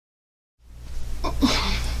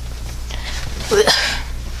Okay.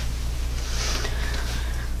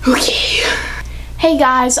 Hey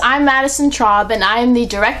guys, I'm Madison Traub, and I am the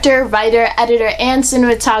director, writer, editor, and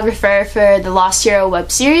cinematographer for the Lost Hero web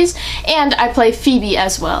series, and I play Phoebe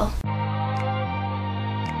as well.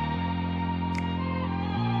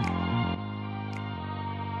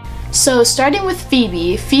 So starting with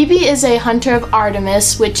Phoebe, Phoebe is a hunter of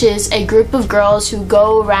Artemis, which is a group of girls who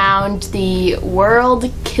go around the world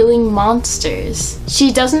killing monsters.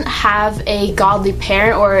 She doesn't have a godly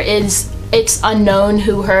parent, or it's unknown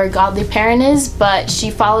who her godly parent is, but she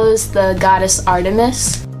follows the goddess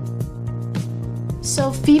Artemis.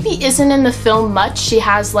 So Phoebe isn't in the film much. She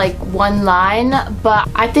has like one line, but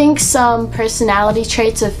I think some personality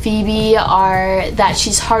traits of Phoebe are that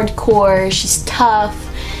she's hardcore, she's tough,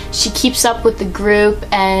 she keeps up with the group,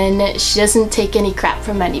 and she doesn't take any crap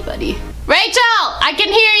from anybody. Rachel, I can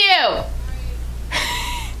hear you!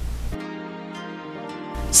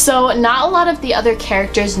 So not a lot of the other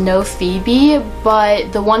characters know Phoebe,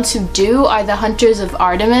 but the ones who do are the Hunters of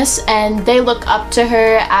Artemis, and they look up to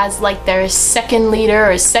her as like their second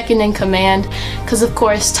leader or second in command, because of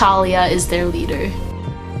course Talia is their leader.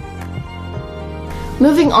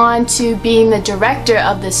 Moving on to being the director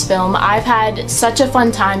of this film, I've had such a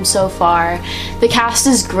fun time so far. The cast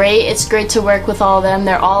is great, it's great to work with all of them,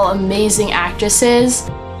 they're all amazing actresses.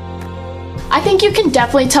 I think you can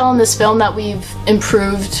definitely tell in this film that we've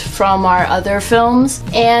improved from our other films,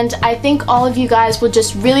 and I think all of you guys will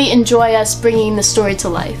just really enjoy us bringing the story to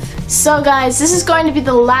life. So guys, this is going to be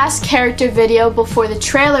the last character video before the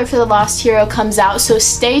trailer for The Lost Hero comes out, so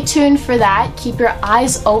stay tuned for that. Keep your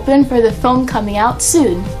eyes open for the film coming out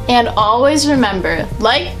soon. And always remember,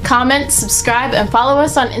 like, comment, subscribe, and follow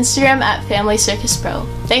us on Instagram at Family Circus Pro.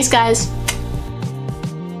 Thanks guys!